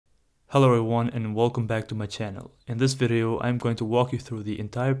Hello everyone and welcome back to my channel. In this video, I'm going to walk you through the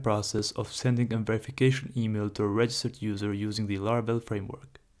entire process of sending a verification email to a registered user using the Laravel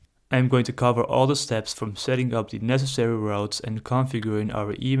framework. I'm going to cover all the steps from setting up the necessary routes and configuring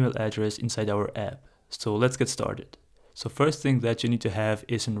our email address inside our app. So let's get started. So first thing that you need to have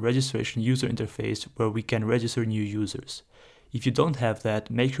is a registration user interface where we can register new users. If you don't have that,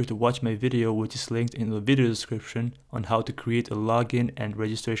 make sure to watch my video, which is linked in the video description, on how to create a login and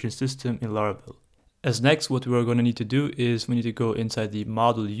registration system in Laravel. As next, what we are going to need to do is we need to go inside the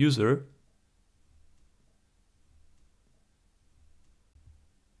module user.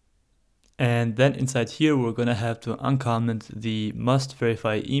 And then inside here, we're going to have to uncomment the must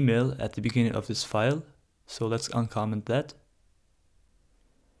verify email at the beginning of this file. So let's uncomment that.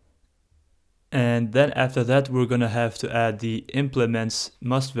 And then after that, we're going to have to add the implements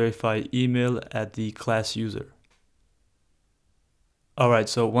must verify email at the class user. Alright,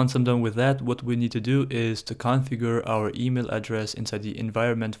 so once I'm done with that, what we need to do is to configure our email address inside the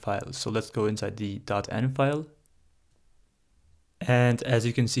environment file. So let's go inside the .env file. And as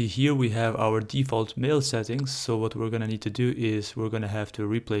you can see here, we have our default mail settings. So what we're going to need to do is we're going to have to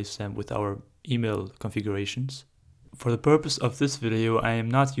replace them with our email configurations. For the purpose of this video, I am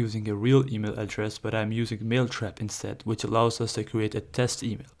not using a real email address, but I'm using Mailtrap instead, which allows us to create a test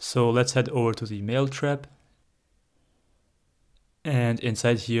email. So let's head over to the Mailtrap. And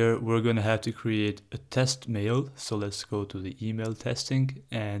inside here, we're going to have to create a test mail. So let's go to the email testing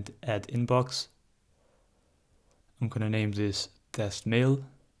and add inbox. I'm going to name this test mail.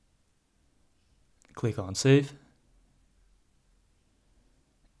 Click on save.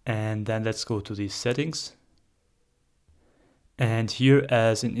 And then let's go to the settings. And here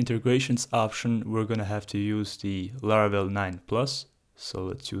as an integrations option, we're going to have to use the Laravel 9+. So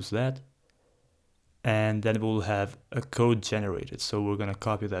let's use that. And then we'll have a code generated. So we're going to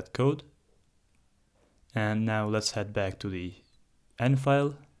copy that code. And now let's head back to the env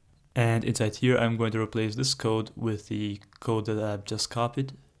file. And inside here, I'm going to replace this code with the code that I've just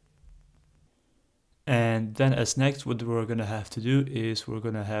copied. And then as next, what we're going to have to do is we're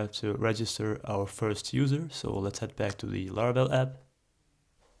going to have to register our first user. So let's head back to the Laravel app.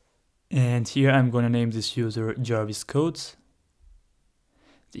 And here I'm going to name this user Jarvis Codes.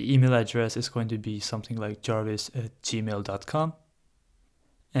 The email address is going to be something like jarvis@gmail.com.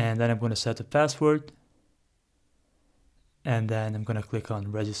 And then I'm going to set a password. And then I'm going to click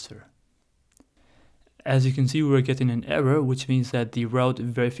on register. As you can see, we're getting an error, which means that the route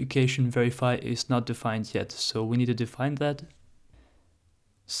verification verify is not defined yet. So we need to define that.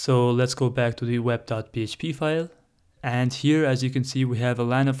 So let's go back to the web.php file. And here, as you can see, we have a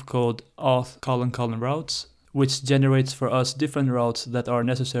line of code auth : routes, which generates for us different routes that are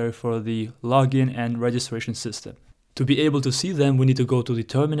necessary for the login and registration system. To be able to see them, we need to go to the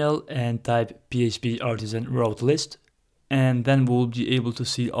terminal and type php artisan route list. And then we'll be able to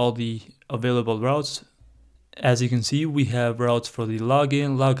see all the available routes. As you can see, we have routes for the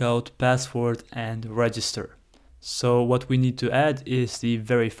login, logout, password, and register. So what we need to add is the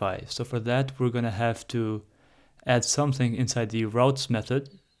verify. So for that, we're going to have to add something inside the routes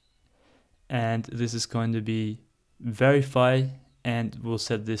method. And this is going to be verify, and we'll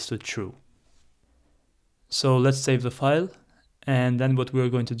set this to true. So let's save the file. And then what we're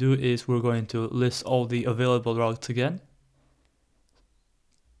going to do is we're going to list all the available routes again.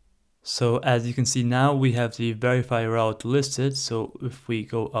 So as you can see now, we have the verify route listed. So if we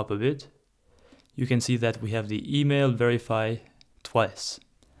go up a bit, you can see that we have the email verify twice.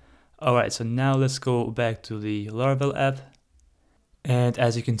 Alright, so now let's go back to the Laravel app. And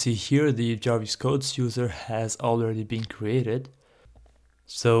as you can see here, the Jarvis Codes user has already been created.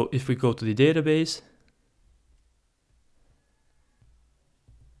 So if we go to the database,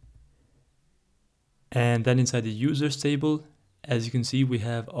 and then inside the users table, as you can see, we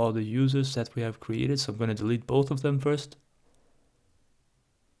have all the users that we have created. So I'm going to delete both of them first.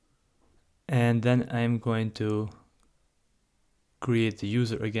 And then I'm going to create the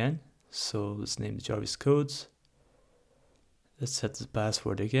user again. So let's name the Jarvis Codes. Let's set the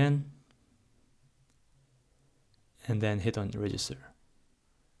password again. And then hit on register.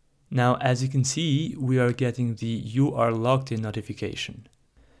 Now, as you can see, we are getting the "you are logged in" notification.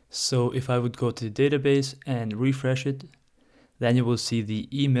 So if I would go to the database and refresh it, then you will see the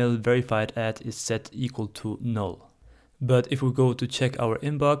email verified at is set equal to null. But if we go to check our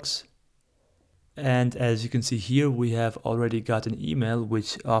inbox, and as you can see here, we have already got an email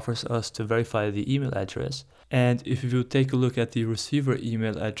which offers us to verify the email address. And if you take a look at the receiver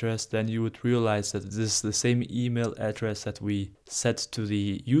email address, then you would realize that this is the same email address that we set to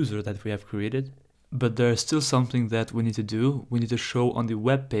the user that we have created. But there is still something that we need to do. We need to show on the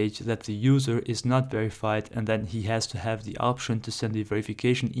web page that the user is not verified, and then he has to have the option to send the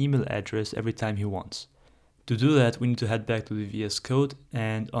verification email address every time he wants. To do that, we need to head back to the VS Code,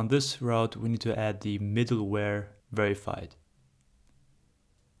 and on this route we need to add the middleware verified.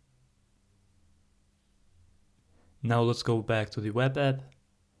 Now let's go back to the web app.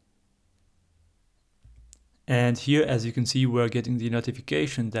 And here, as you can see, we're getting the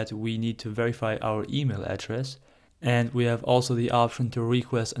notification that we need to verify our email address. And we have also the option to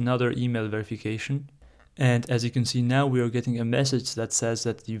request another email verification. And as you can see now, we are getting a message that says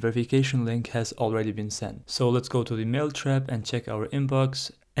that the verification link has already been sent. So let's go to the mail trap and check our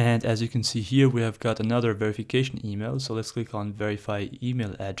inbox. And as you can see here, we have got another verification email. So let's click on verify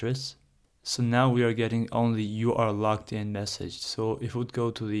email address. So now we are getting only "you are logged in" message. So if we would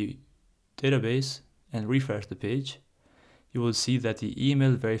go to the database and refresh the page, you will see that the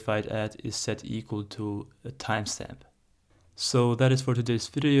email verified at is set equal to a timestamp. So that is for today's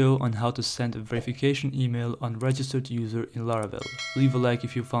video on how to send a verification email on registered user in Laravel. Leave a like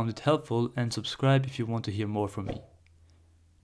if you found it helpful and subscribe if you want to hear more from me.